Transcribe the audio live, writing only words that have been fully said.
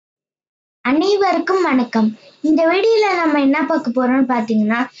அனைவருக்கும் வணக்கம். இந்த வீடியோல நம்ம என்ன பார்க்க போறோம்னு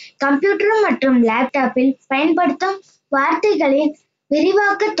பார்த்தீங்கன்னா, கம்ப்யூட்டர் மற்றும் லேப்டாப்பில் பயன்படுத்தும் வார்த்தைகளின்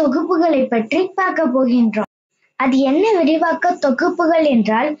விரிவாக்க தொகுப்புகளை பற்றி பார்க்க போகின்றோம். அது என்ன விரிவாக்க தொகுப்புகள்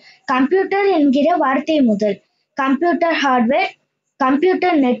என்றால், கம்ப்யூட்டர் என்கிற வார்த்தை முதல் computer hardware,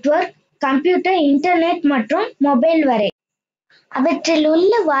 computer network, computer internet மற்றும் மொபைல் வரை அவற்றில்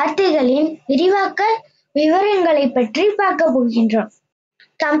உள்ள வார்த்தைகளின் விரிவாக்க விவரங்களை பற்றி பார்க்க போகின்றோம்.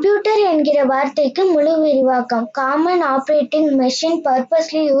 கம்ப்யூட்டர் என்கிற வார்த்தைக்கு முழு விரிவாக்கம் common operating machine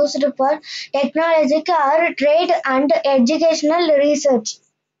purposely used for டெக்னாலஜிக் R trade and educational research.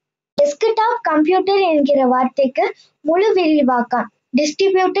 Desktop computer என்கிற வார்த்தைக்கு முழு விரிவாக்கம்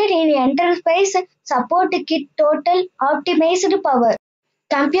டிஸ்ட்ரிபியூட்டட் இன் enterprise support kit total optimised power.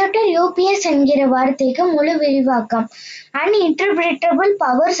 Computer UPS என்கிற வார்த்தைக்கு முழு விரிவாக்கம் அன்இன்டர்பிரட்டபிள்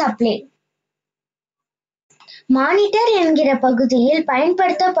பவர் சப்ளை. மானிட்டர் என்கிற பகுதியில்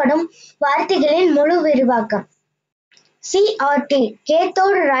பயன்படுத்தப்படும் வார்த்தைகளின் முழு விரிவாக்கம் சிஆர்டி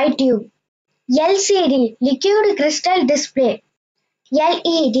கேத்தோட் ரை tube, LCD liquid crystal display,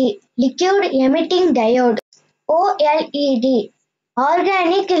 LED liquid emitting diode, OLED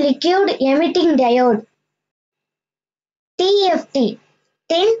organic liquid emitting diode, TFT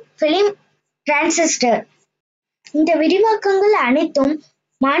டின் ஃபிலிம் டிரான்சிஸ்டர். இந்த விரிவாக்கங்கள் அனைத்தும்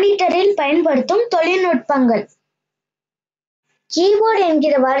மானிட்டரில் பயன்படுத்தும் தொழில்நுட்பங்கள். கீபோர்டு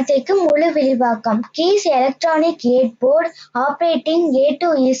என்கிற வார்த்தைக்கு முழு விரிவாக்கம் keys electronic eight board operating A to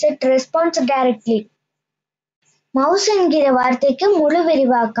Z response directly. Mouse என்கிற வார்த்தைக்கு முழு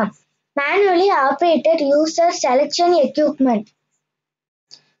விரிவாக்கம் manually operated user selection equipment.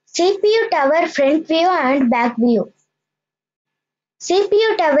 CPU tower front view and back view.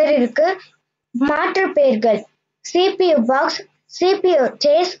 CPU டவரிற்கு மாற்று பெயர்கள் CPU box, CPU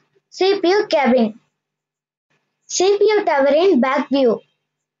chase, CPU cabin. CPU டவரின் back view.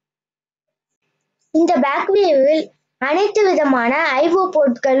 இந்த back வியூவில் அனைத்து விதமான ஐஓ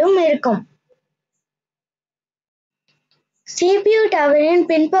போர்ட்களும் இருக்கும். சிபியு டவரின்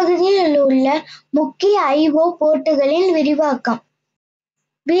பின்பகுதியில் உள்ள முக்கிய ஐஓ போர்ட்டுகளின் விரிவாக்கம்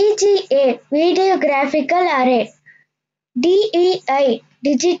VGA video graphical array, DEI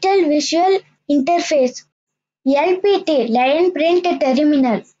digital visual interface, LPD line print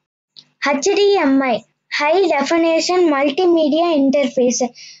terminal, HDMI High Definition Multimedia Interface,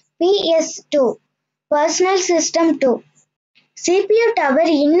 PS2 Personal System 2. CPU Tower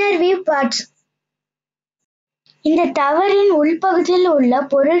Inner View Parts. இந்த டவரின் உள்பகுதியில் உள்ள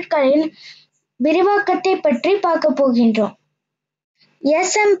பொருட்களின் விரிவாக்கத்தை பற்றி பார்க்க போகின்றோம்.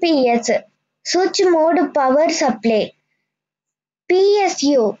 SMPS Switch Mode Power Supply,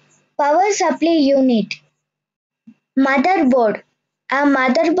 PSU Power Supply Unit. Motherboard. A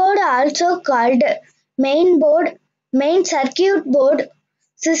motherboard also called main board, main circuit board,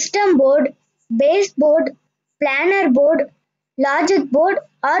 system board, base board, planner board, logic board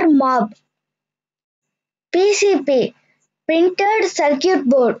or MOB. PCB printed circuit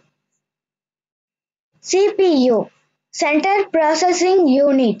board. CPU Central Processing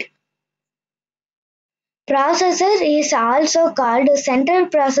Unit. Processor is also called central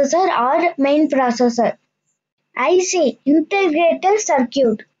processor or main processor. IC Integrated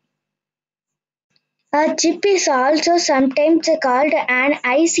Circuit. A chip is also sometimes called an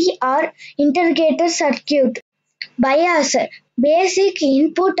IC or integrated circuit. BIOS Basic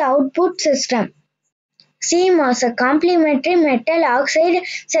Input-Output System. CMOS Complementary Metal Oxide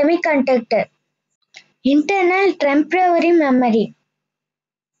Semiconductor. Internal Temporary Memory.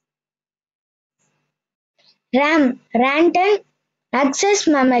 RAM Random Access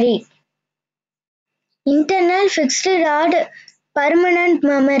Memory. Internal Fixed Rod Permanent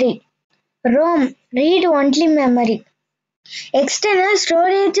Memory. ROM Read-Only Memory. External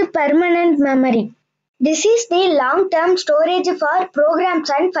Storage Permanent Memory. This is the long-term storage for programs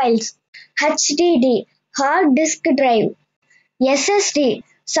and files. HDD Hard Disk Drive. SSD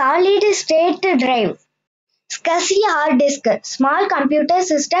Solid State Drive. SCSI Hard Disk Small Computer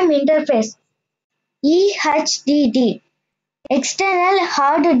System Interface. EHDD External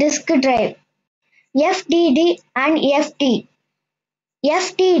Hard Disk Drive. FDD and FD.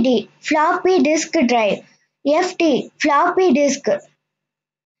 FDD Floppy Disk Drive. FD Floppy Disk.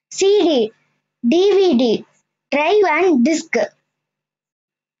 CD DVD Drive and Disk.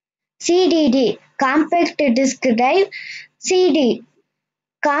 CDD Compact Disk Drive. CD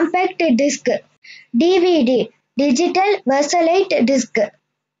Compact Disk. DVD Digital Versatility Disk.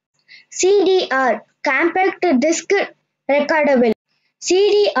 CDR Compact Disk Recordable.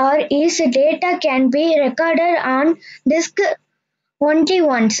 CDR is data can be recorded on disk only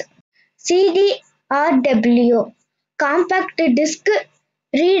once. CDRW Compact Disk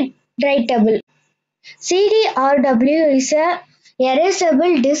writable. CD-RW is a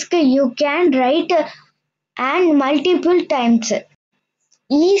erasable disk you can write and multiple times.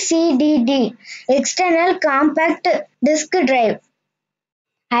 ECDD, external compact disk drive.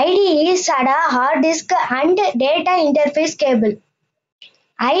 IDE, SATA, hard disk and data interface cable.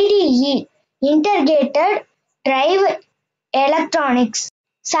 IDE, integrated drive electronics.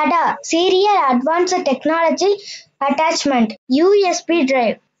 SATA, serial advanced technology attachment. USB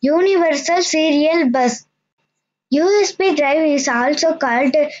drive, universal serial bus. USB drive is also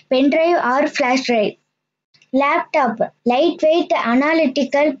called pen drive or flash drive. Laptop, lightweight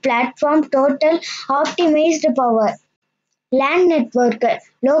analytical platform, total optimized power. LAN network,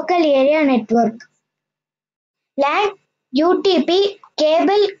 local area network. LAN, UTP,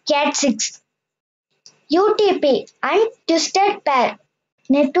 cable Cat6. UTP, untwisted pair.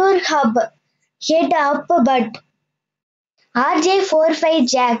 Network hub, head up bud. RJ45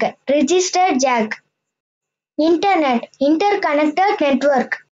 jack, register jack. Internet, interconnected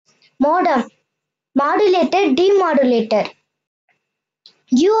network. Modem, modulator, demodulator.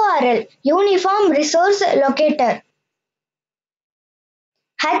 URL, uniform resource locator.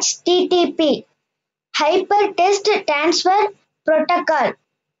 HTTP, hypertext transfer protocol.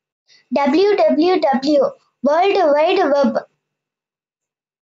 www, World Wide Web.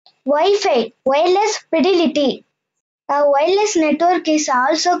 Wi-Fi, wireless fidelity. A wireless network is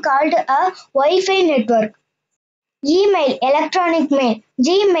also called a Wi-Fi network. Email, electronic mail.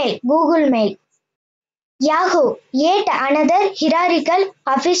 Gmail, Google Mail. Yahoo, yet another hierarchical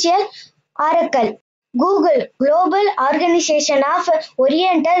official oracle. Google, global organization of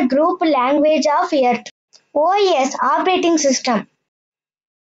Oriental Group Language of Earth. OS, operating system.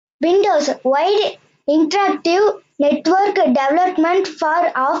 Windows, wide interactive network development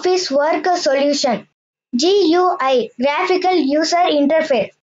for office work solution. GUI, graphical user interface.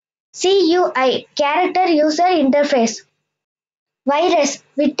 CUI, character user interface. Virus,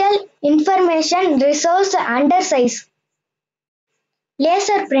 vital information resource undersize.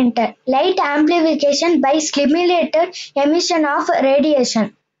 Laser printer, light amplification by stimulated emission of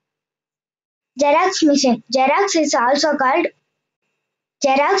radiation. Xerox machine, Xerox is also called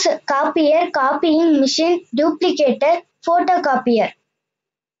Xerox, copier, copying machine, duplicator, photocopier.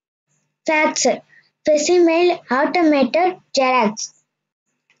 Fax, facsimile, automated Xerox.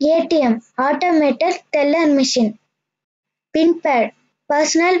 ATM, automated teller machine. PIN pad,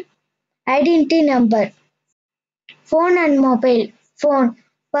 personal identity number. Phone and mobile. Phone,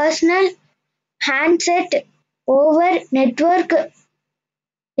 personal handset over network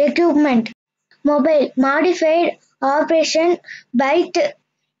equipment. Mobile, modified operation, byte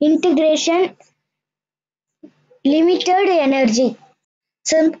integration, limited energy.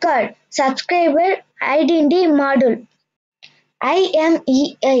 SIM card, subscriber identity module.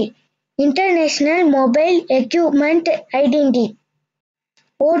 IMEI, International Mobile Equipment Identity.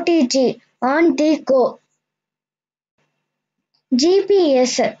 OTG, on the go.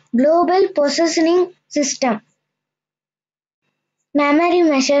 GPS, Global Positioning System. Memory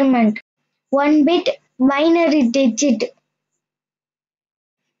measurement, 1 bit binary digit.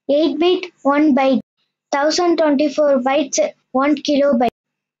 8 bit 1 byte. 1024 bytes 1 kilobyte.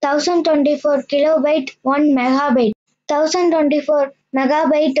 1024 kilobyte 1 megabyte. 1024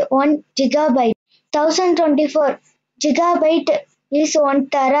 megabyte 1 gigabyte. 1024 gigabyte is 1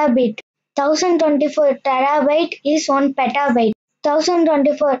 terabyte. 1024 terabyte is 1 petabyte.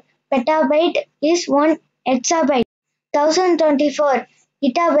 1024 petabyte is 1 exabyte. 1024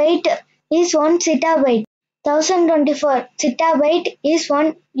 etabyte is 1 zettabyte. 1024 zettabyte is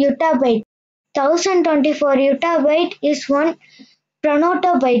 1 utabyte. 1024 utabyte is 1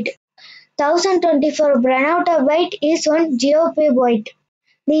 pronotabyte. 1024 pronotabyte is 1 GOP byte.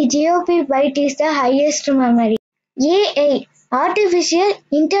 The GOP byte is the highest memory. AI, Artificial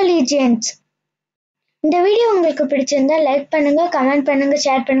Intelligence. இந்த video உங்களுக்கு பிடிச்சிருந்தா like பண்ணுங்க, comment பண்ணுங்க,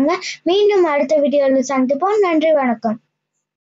 share பண்ணுங்க. மீண்டும் அடுத்த வீடியோவில் சந்திப்போம். நன்றி, வணக்கம்.